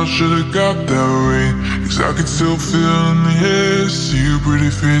it down, should've got that ring. 'Cause I can still feel in the air. See your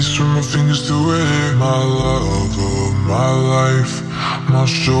pretty face from my fingers to her hair. My love of my life, my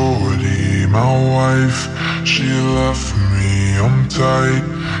shorty, my wife. She left me, I'm tight,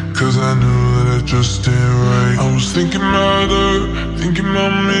 'cause I knew that it just ain't right. I was thinking about her, thinking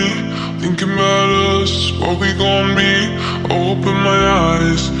about me, thinking about us, what we gon' be. Open my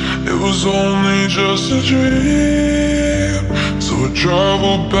eyes, it was only just a dream. So I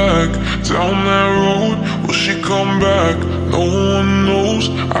traveled back down that road. Will she come back? No one knows.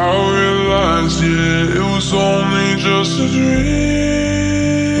 I realized, yeah, it was only just a dream.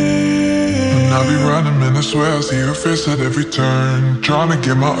 And I be running, man, I swear I see her face at every turn. Trying to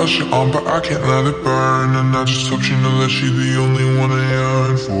get my Usher on, but I can't let it burn. And I just hope she knows that she's the only one I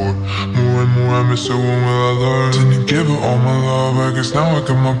yearn for. More and more I miss her, when will I learn? Didn't give her all my love, I guess now I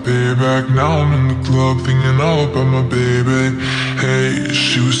got my payback. Now I'm in the club thinking all about my baby. Hey,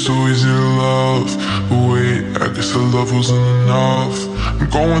 she was so easy to love, but wait, I guess her love wasn't enough. I'm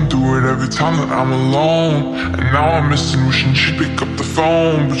going through it every time that I'm alone, and now I'm missing, wishing she'd pick up the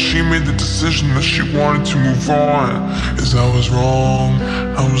phone. But she made the decision that she wanted to move on, as I was wrong.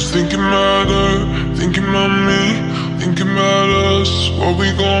 I was thinking about her, thinking about me, thinking about us, what we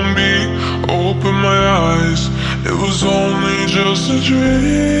gon' be. Open my eyes, it was only just a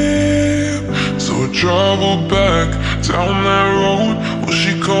dream. So I traveled back down that road. Will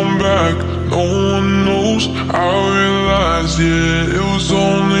she come back? No one knows. I realized, yeah, it was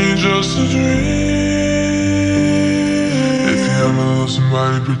only just a dream. If you ever love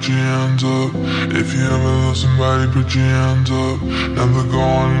somebody, put your hands up. If you ever love somebody, put your hands up. Now they're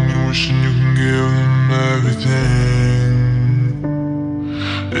gone and you're wishing you can give them everything.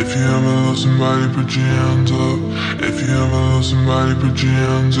 If you ever love somebody, put your hands up. If you ever love somebody, put your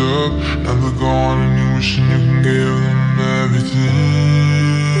hands up. Now they're gone and you're wishing you can give them everything.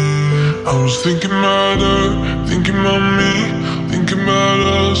 I was thinking about her, thinking about me, thinking about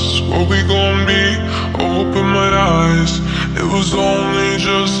us, what we gon' be. Open my eyes, it was only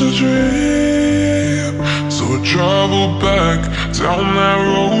just a dream. So I traveled back down that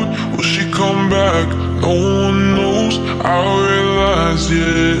road. Will she come back? No one knows. I realized,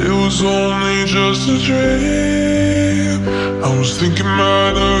 yeah, it was only just a dream. I was thinking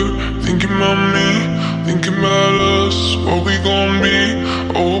about her, thinking about me, thinking about us, what we gon' be.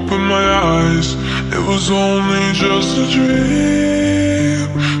 Open my eyes, it was only just a dream.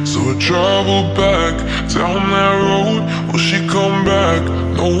 So I traveled back down that road. Will she come back?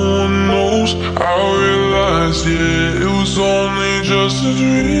 No one knows. I realized, yeah, it was only just a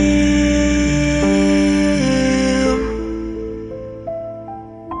dream.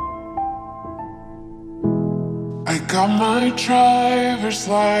 I got my driver's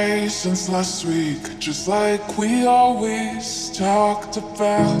license last week, just like we always talked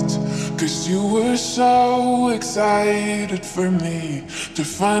about. 'Cause you were so excited for me to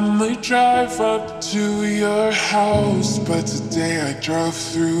finally drive up to your house. But today I drove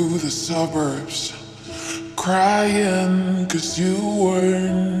through the suburbs, crying 'cause you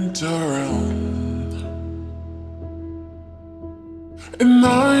weren't around. And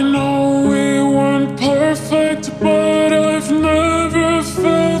I know we weren't perfect, but I've never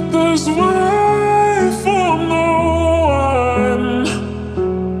felt this way for no one.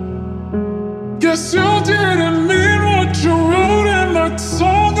 Guess you didn't mean what you wrote in that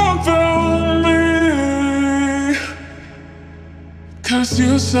song about me. 'Cause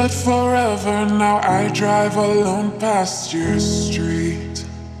you said forever, now I drive alone past your street.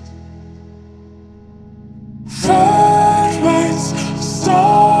 Red lights,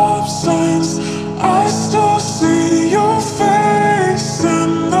 stop signs, I still see your face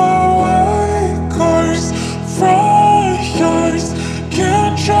in the white cars, front yards.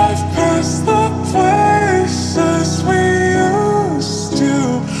 Can't drive past the places we used to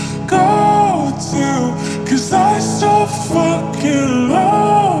go to, 'cause I still fucking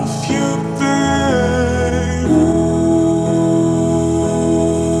love you, babe.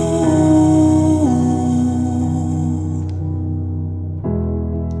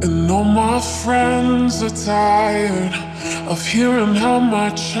 And all my friends are tired of hearing how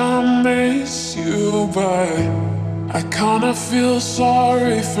much I miss you, but I kinda feel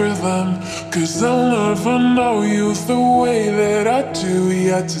sorry for them, 'cause they'll never know you the way that I do.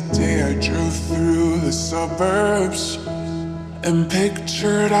 Yet today I drove through the suburbs and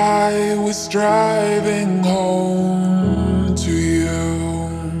pictured I was driving home to you.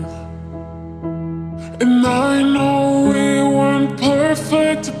 And I know we weren't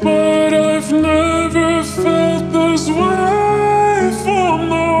perfect, but I've never felt this way for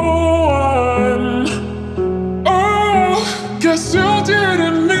no one. Oh, guess you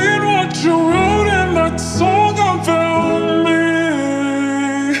didn't mean what you wrote in that song about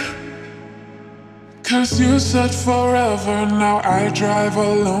me. 'Cause you said forever, now I drive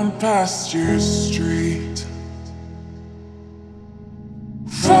alone past your street.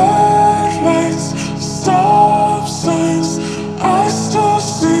 Red lights, stop signs, I still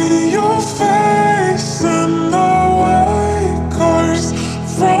see your face in the white cars,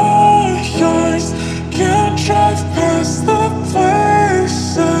 front yards. Can't drive past the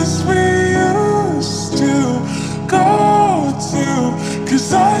places we used to go to, 'cause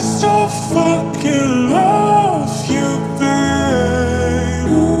I still fucking love you, babe.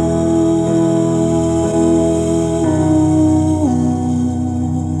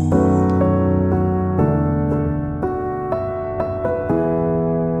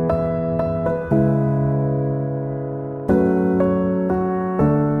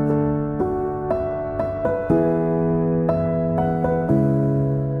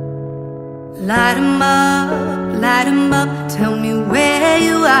 Light 'em up, tell me where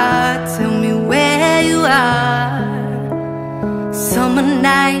you are, tell me where you are. Summer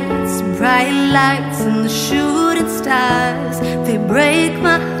nights, bright lights and the shooting stars, they break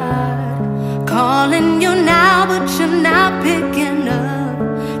my heart. Calling you now, but you're not picking up.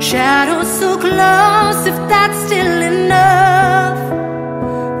 Shadows so close, if that's still enough.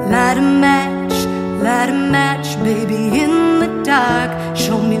 Light a match, baby, in the dark.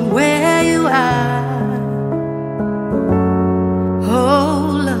 Show me where you are. Oh,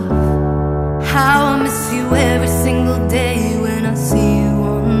 love, how I miss you every single day when I see you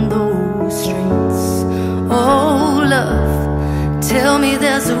on those streets. Oh, love, tell me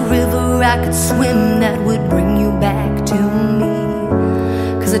there's a river I could swim that would bring you back to me.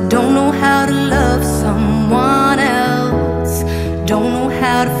 'Cause I don't know how to love someone else, don't know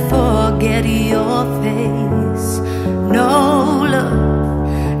how to forget your face. No, love,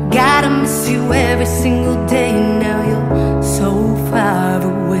 gotta miss you every single day. Now you're so far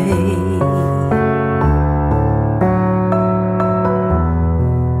away.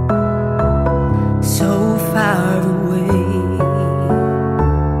 So far away.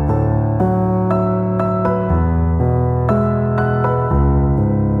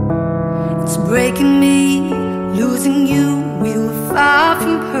 It's breaking me, losing you. We were far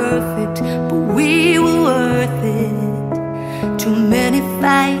from perfect, but we were worth it. Too many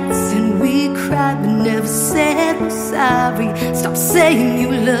fights and we cried but never said we're sorry. Stop saying you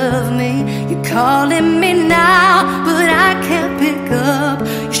love me, you're calling me now, but I can't pick up.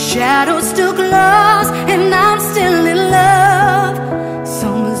 Your shadow's still close and I'm still in love.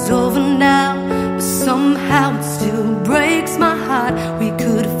 Summer's over now, but somehow it still breaks my heart. We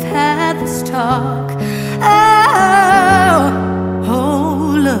could have had this talk. Oh,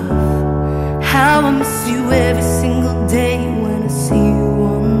 love, how I miss you every single day when I see you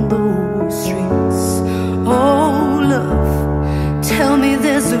on those streets. Oh, love, tell me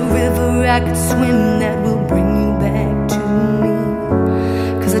there's a river I could swim that will bring you back to me.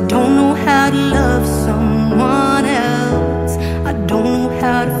 'Cause I don't know how to love someone else, I don't know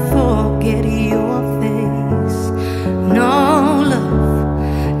how to forget your face. No, love,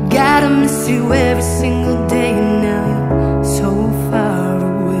 gotta miss you every single day. Now you're so far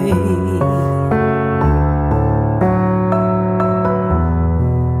away.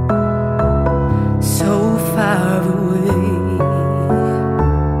 So far away.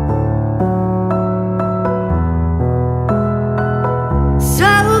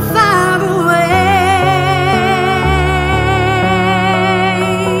 So far away.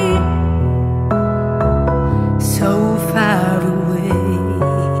 So far away.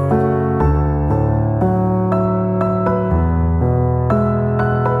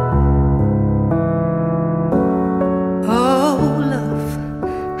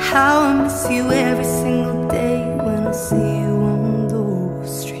 How I miss you every single day when I see you on those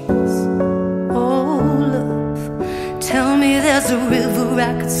streets. Oh, love, tell me there's a river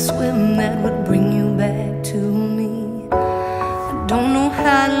I could swim that would bring you back to me. I don't know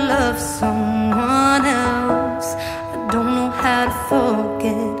how to love someone else, I don't know how to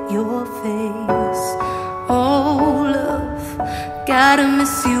forget your face. Oh, love, gotta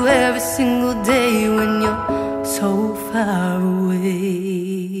miss you every single day when you're so far away.